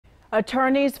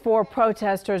Attorneys for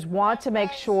protesters want to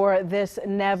make sure this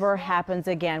never happens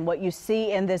again. What you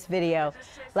see in this video.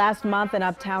 Last month in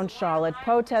uptown Charlotte,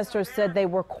 protesters said they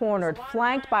were cornered,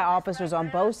 flanked by officers on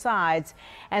both sides,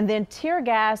 and then tear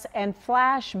gas and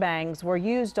flashbangs were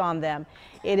used on them.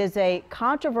 It is a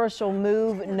controversial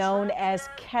move known as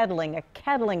kettling, a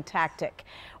kettling tactic.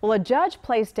 Well, a judge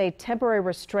placed a temporary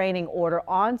restraining order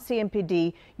on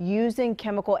CMPD using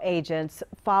chemical agents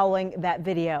following that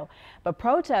video. But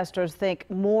protesters think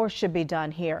more should be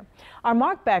done here. Our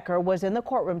Mark Becker was in the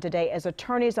courtroom today as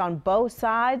attorneys on both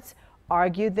sides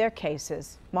argued their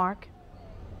cases. Mark?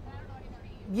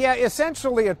 Yeah,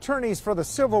 essentially attorneys for the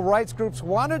civil rights groups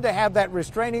wanted to have that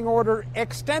restraining order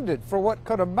extended for what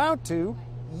could amount to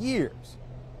years.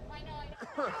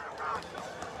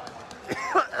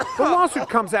 The lawsuit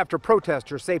comes after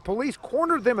protesters say police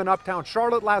cornered them in uptown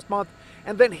Charlotte last month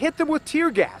and then hit them with tear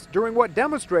gas during what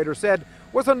demonstrators said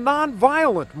was a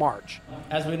non-violent march.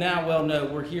 As we now well know,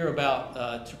 we're here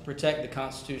about to protect the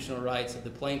constitutional rights of the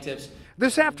plaintiffs.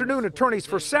 This afternoon, attorneys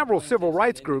for several civil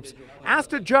rights groups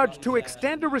asked a judge to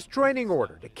extend a restraining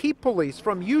order to keep police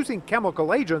from using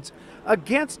chemical agents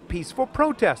against peaceful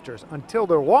protesters until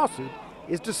their lawsuit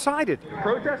is decided.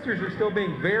 Protesters are still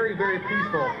being very, very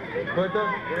peaceful,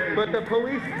 but the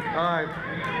police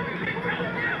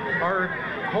are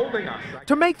holding us.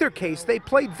 To make their case, they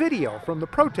played video from the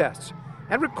protests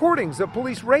and recordings of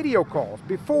police radio calls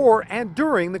before and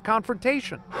during the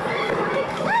confrontation.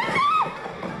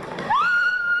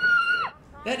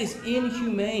 That is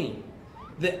inhumane.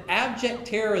 The abject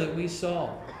terror that we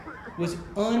saw was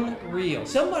unreal.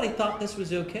 Somebody thought this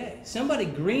was okay. Somebody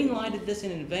green-lighted this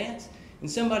in advance, and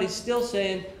somebody's still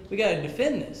saying, we got to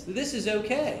defend this. This is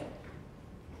okay.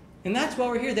 And that's why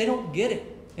we're here. They don't get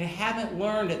it. They haven't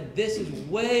learned that this is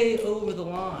way over the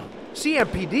line.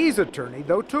 CMPD's attorney,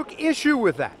 though, took issue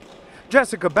with that.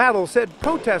 Jessica Battle said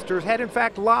protesters had in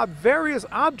fact lobbed various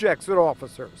objects at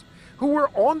officers who were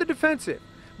on the defensive,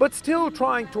 but still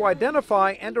trying to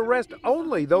identify and arrest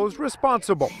only those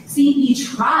responsible. See, we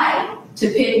tried to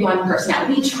pick one person out.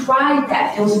 We tried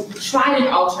that. It was tried an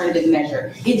alternative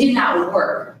measure. It did not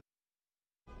work.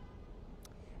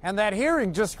 And that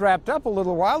hearing just wrapped up a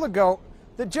little while ago.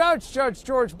 The judge, Judge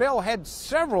George Bell, had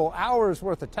several hours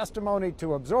worth of testimony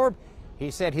to absorb. He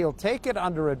said he'll take it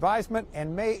under advisement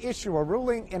and may issue a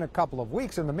ruling in a couple of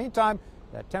weeks. In the meantime,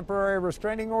 that temporary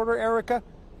restraining order, Erica,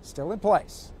 still in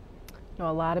place.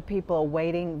 A lot of people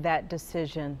awaiting that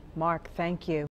decision. Mark, thank you.